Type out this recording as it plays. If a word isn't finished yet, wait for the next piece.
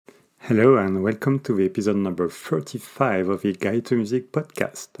Hello and welcome to the episode number 35 of the Guide to Music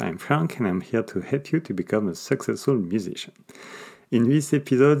podcast. I'm Frank and I'm here to help you to become a successful musician. In this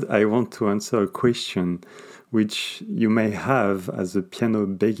episode, I want to answer a question which you may have as a piano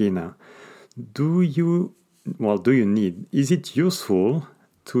beginner. Do you need? Is it useful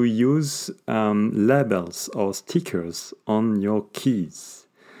to use labels or stickers on your keys?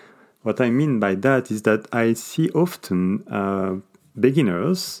 What I mean by that is that I see often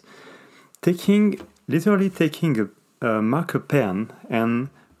beginners literally taking a marker pen and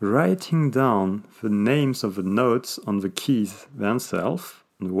writing down the names of the notes on the keys themselves,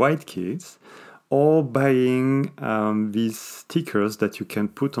 on the white keys, or buying these stickers that you can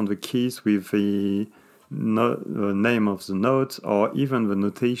put on the keys with the name of the note or even the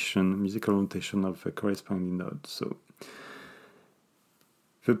musical notation of the corresponding note. So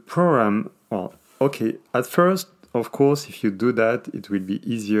the program, at first, of course, if you do that, it will be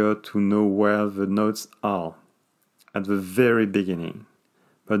easier to know where the notes are at the very beginning.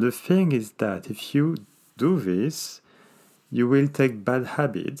 But the thing is that if you do this, you will take bad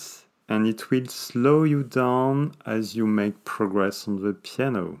habits and it will slow you down as you make progress on the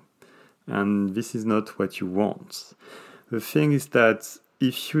piano. And this is not what you want. The thing is that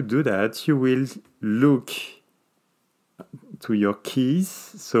if you do that, you will look to your keys,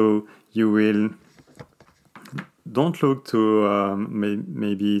 so you will don't look to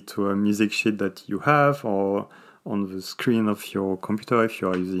maybe to a music sheet that you have or on the screen of your computer if you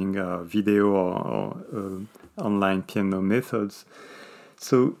are using video or online piano methods.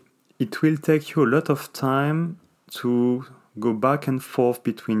 So it will take you a lot of time to go back and forth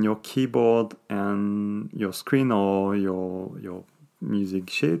between your keyboard and your screen or your music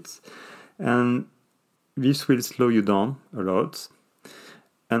sheets, and this will slow you down a lot.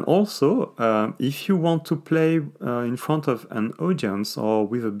 And also, if you want to play in front of an audience or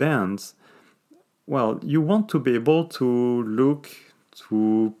with a band, you want to be able to look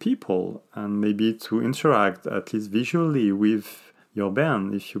to people and maybe to interact, at least visually, with your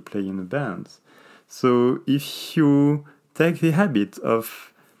band if you play in a band. So if you take the habit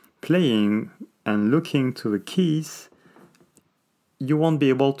of playing and looking to the keys, you won't be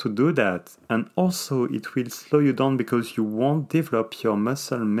able to do that. And also it will slow you down because you won't develop your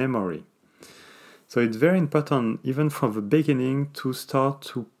muscle memory. So it's very important, even from the beginning, to start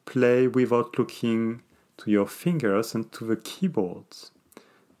to play without looking to your fingers and to the keyboards.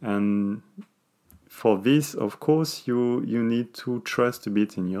 And for this, of course, you need to trust a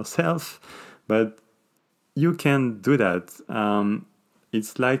bit in yourself, but you can do that.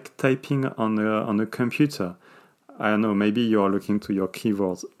 It's like typing on a computer. I don't know, maybe you are looking to your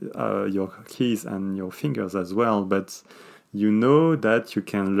keyboards, your keys and your fingers as well, but you know that you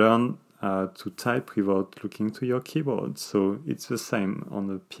can learn to type without looking to your keyboard. So it's the same on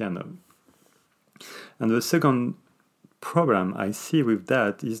the piano. And the second problem I see with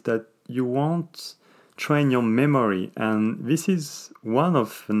that is that you won't train your memory. And this is one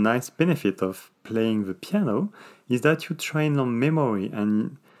of the nice benefits of playing the piano, is that you train your memory,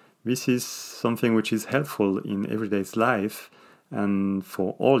 and this is something which is helpful in everyday life and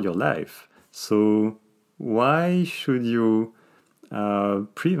for all your life. So why should you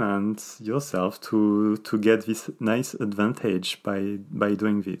prevent yourself to get this nice advantage by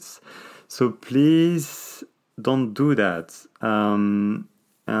doing this? So please don't do that. And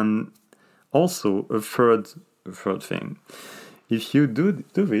also a third thing. If you do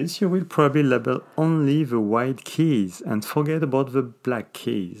this, you will probably label only the white keys and forget about the black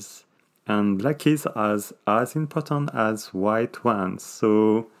keys. And black keys are as important as white ones.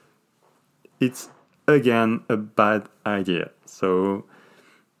 So it's, again, a bad idea. So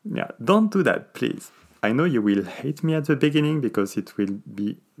don't do that, please. I know you will hate me at the beginning because it will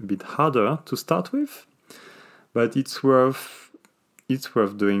be a bit harder to start with, but it's worth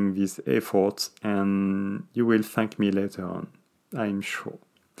doing these efforts, and you will thank me later on, I'm sure.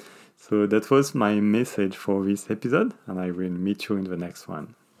 So that was my message for this episode, and I will meet you in the next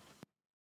one.